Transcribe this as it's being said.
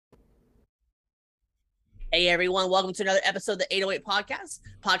Hey everyone, welcome to another episode of the 808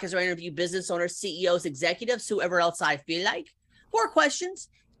 Podcast where I interview business owners, CEOs, executives, whoever else I feel like. 4 questions,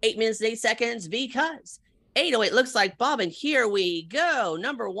 8 minutes, 8 seconds, because 808 looks like Bob, and here we go.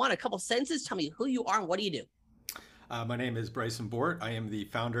 Number one, a couple sentences. Tell me who you are and what do you do? My name is Bryson Bort. I am the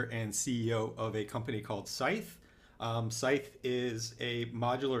founder and CEO of a company called Scythe. Scythe is a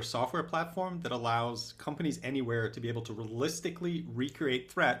modular software platform that allows companies anywhere to be able to realistically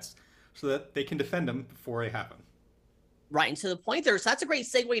recreate threats so that they can defend them before they happen. Right, and to the point there. So that's a great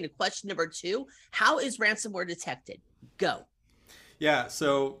segue into question number two. How is ransomware detected? Go. Yeah,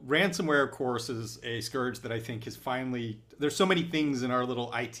 so ransomware, of course, is a scourge that I think is finally. There's so many things in our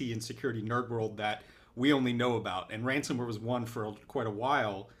little IT and security nerd world that we only know about. And ransomware was one for quite a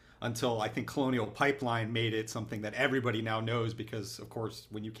while until I think Colonial Pipeline made it something that everybody now knows because, of course,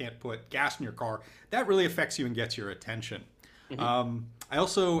 when you can't put gas in your car, that really affects you and gets your attention. I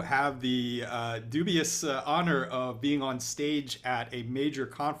also have the dubious honor of being on stage at a major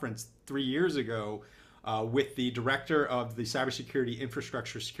conference 3 years ago with the director of the Cybersecurity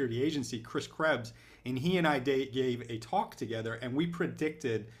Infrastructure Security Agency, Chris Krebs, and he and I gave a talk together, and we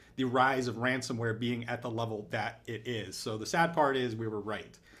predicted the rise of ransomware being at the level that it is. So the sad part is we were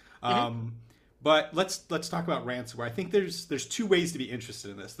right. But let's talk about ransomware. I think there's two ways to be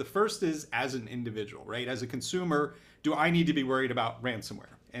interested in this. The first is as an individual, right? As a consumer, do I need to be worried about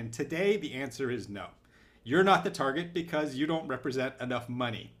ransomware? And today the answer is no. You're not the target because you don't represent enough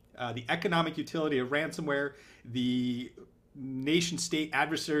money. The economic utility of ransomware, the nation state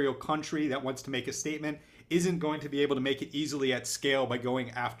adversarial country that wants to make a statement isn't going to be able to make it easily at scale by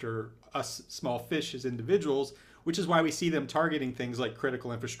going after us small fish as individuals, which is why we see them targeting things like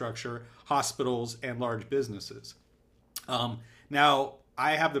critical infrastructure, hospitals, and large businesses. Now,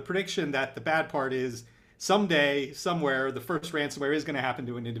 I have the prediction that the bad part is someday, somewhere, the first ransomware is going to happen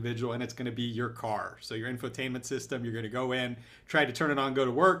to an individual, and it's going to be your car. So your infotainment system, you're going to go in, try to turn it on, go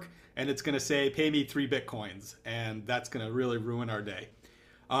to work, and it's going to say, pay me 3 Bitcoins. And that's going to really ruin our day.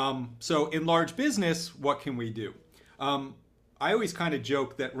 So in large business, what can we do? I always kind of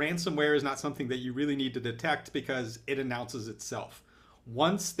joke that ransomware is not something that you really need to detect because it announces itself.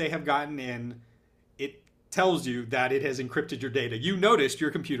 Once they have gotten in, it tells you that it has encrypted your data. You noticed your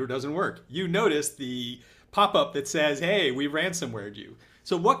computer doesn't work. You noticed the pop-up that says, hey, we ransomwared you.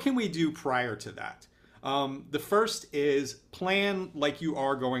 So what can we do prior to that? The first is plan like you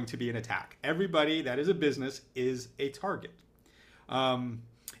are going to be an attack. Everybody that is a business is a target.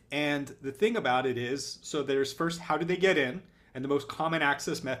 And the thing about it is, so there's first, how do they get in? And the most common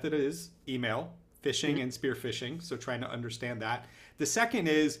access method is email, phishing, and spear phishing. So trying to understand that. The second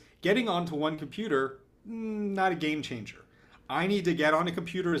is getting onto one computer, not a game changer. I need to get on a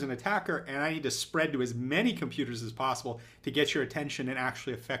computer as an attacker, and I need to spread to as many computers as possible to get your attention and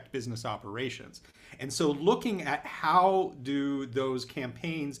actually affect business operations. And so looking at how do those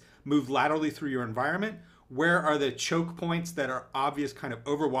campaigns move laterally through your environment, where are the choke points that are obvious kind of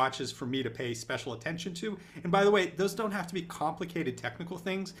overwatches for me to pay special attention to? And by the way, those don't have to be complicated technical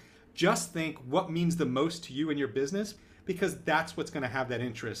things. Just think what means the most to you and your business, because that's what's going to have that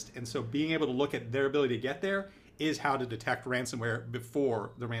interest. And so being able to look at their ability to get there is how to detect ransomware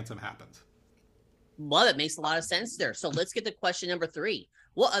before the ransom happens. Well, that makes a lot of sense there. So let's get to question number three.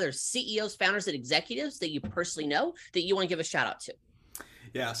 What other CEOs, founders, and executives that you personally know that you want to give a shout out to?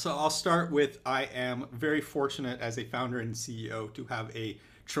 Yeah, so I'll start with I am very fortunate as a founder and CEO to have a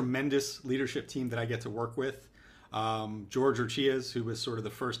tremendous leadership team that I get to work with. George Urchias, who was sort of the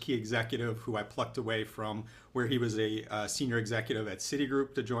first key executive who I plucked away from where he was a senior executive at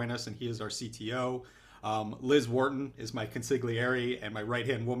Citigroup to join us, and he is our CTO. Liz Wharton is my consigliere and my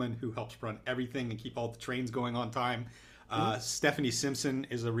right-hand woman who helps run everything and keep all the trains going on time. Stephanie Simpson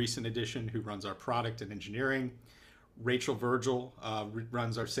is a recent addition who runs our product and engineering. Rachel Virgil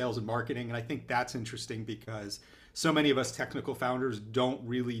runs our sales and marketing. And I think that's interesting because so many of us technical founders don't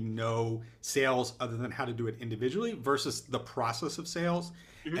really know sales other than how to do it individually versus the process of sales.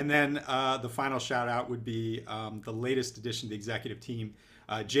 And then the final shout out would be the latest addition to the executive team,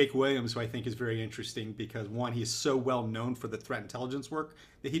 Jake Williams, who I think is very interesting because one, he's so well known for the threat intelligence work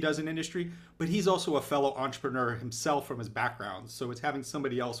that he does in industry, but he's also a fellow entrepreneur himself from his background. So it's having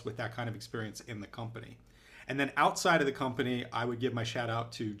somebody else with that kind of experience in the company. And then outside of the company, I would give my shout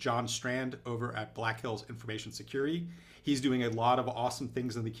out to John Strand over at Black Hills Information Security. He's doing a lot of awesome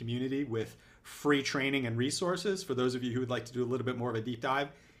things in the community with free training and resources. For those of you who would like to do a little bit more of a deep dive,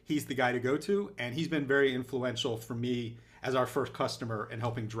 he's the guy to go to. And he's been very influential for me as our first customer in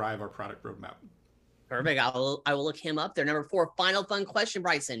helping drive our product roadmap. Perfect. I will look him up there. Number four, final fun question,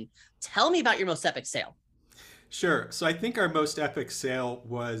 Bryson. Tell me about your most epic sale. Sure. So I think our most epic sale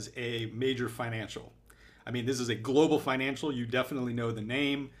was a major financial. I mean, this is a global financial. You definitely know the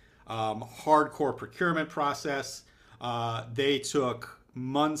name. Hardcore procurement process. They took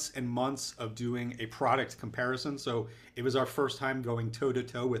months and months of doing a product comparison. So it was our first time going toe to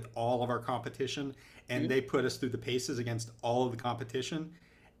toe with all of our competition, and they put us through the paces against all of the competition,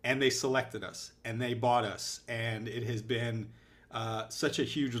 and they selected us and they bought us, and it has been such a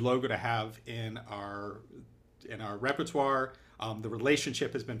huge logo to have in our repertoire. The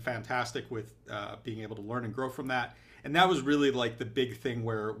relationship has been fantastic with being able to learn and grow from that. And that was really like the big thing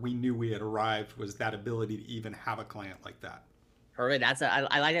where we knew we had arrived, was that ability to even have a client like that. Perfect.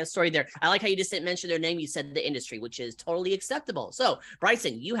 I like that story there. I like how you just didn't mention their name. You said the industry, which is totally acceptable. So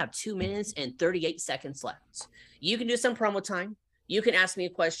Bryson, you have 2 minutes and 38 seconds left. You can do some promo time. You can ask me a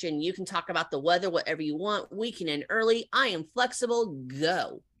question. You can talk about the weather, whatever you want. We can end early. I am flexible.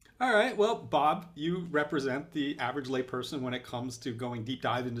 Go. All right. Well, Bob, you represent the average layperson when it comes to going deep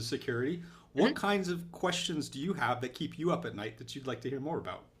dive into security. What kinds of questions do you have that keep you up at night that you'd like to hear more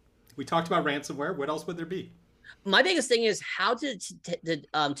about? We talked about ransomware. What else would there be? My biggest thing is how to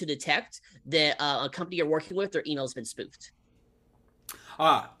detect that a company you're working with, their email's been spoofed.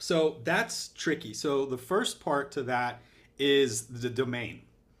 So that's tricky. So the first part to that is the domain.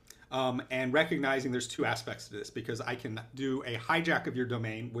 And recognizing there's two aspects to this, because I can do a hijack of your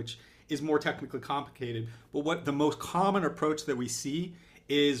domain, which is more technically complicated. But what the most common approach that we see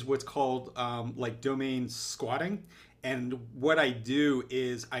is what's called like domain squatting. And what I do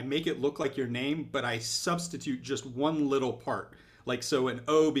is I make it look like your name, but I substitute just one little part. Like, so an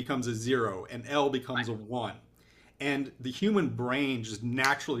O becomes a 0, an L becomes a 1. And the human brain just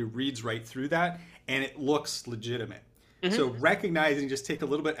naturally reads right through that, and it looks legitimate. So recognizing, just take a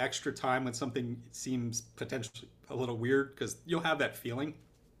little bit extra time when something seems potentially a little weird, because you'll have that feeling.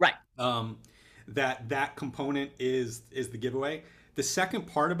 Right. That component is the giveaway. The second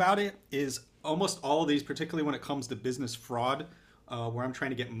part about it is almost all of these, particularly when it comes to business fraud, where I'm trying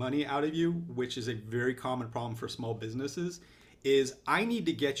to get money out of you, which is a very common problem for small businesses, is I need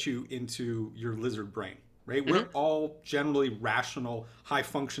to get you into your lizard brain, right? We're all generally rational,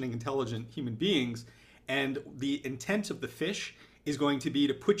 high-functioning, intelligent human beings, and the intent of the fish is going to be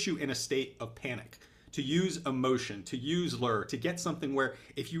to put you in a state of panic, to use emotion, to use lure, to get something where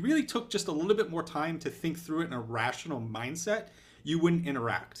if you really took just a little bit more time to think through it in a rational mindset, you wouldn't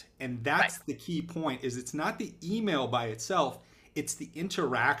interact. And that's the key point, is it's not the email by itself, it's the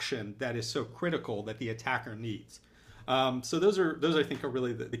interaction that is so critical that the attacker needs. So those I think are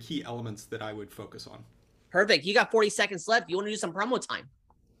really the key elements that I would focus on. Perfect. You got 40 seconds left. You want to do some promo time?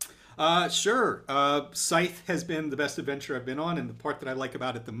 Sure. Scythe has been the best adventure I've been on, and the part that I like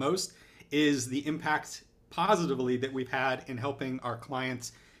about it the most is the impact positively that we've had in helping our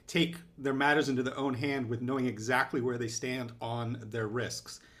clients take their matters into their own hand with knowing exactly where they stand on their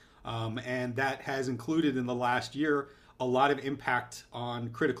risks. And that has included in the last year a lot of impact on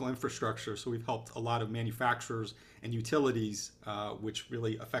critical infrastructure. So we've helped a lot of manufacturers and utilities, which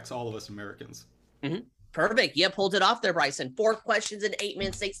really affects all of us Americans. Perfect. You pulled it off there, Bryson. 4 questions in 8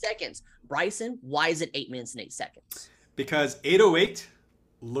 minutes, 8 seconds. Bryson, why is it 8 minutes and 8 seconds? Because 808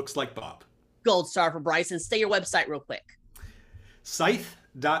 looks like Bob. Gold star for Bryson. Say your website real quick.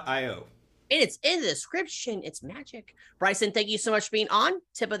 Scythe.io. And it's in the description. It's magic. Bryson, thank you so much for being on.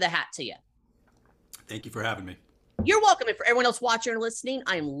 Tip of the hat to you. Thank you for having me. You're welcome. And for everyone else watching or listening,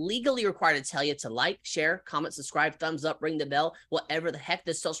 I am legally required to tell you to like, share, comment, subscribe, thumbs up, ring the bell, whatever the heck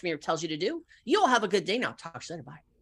this social media tells you to do. You all have a good day now. Talk to you later. Bye.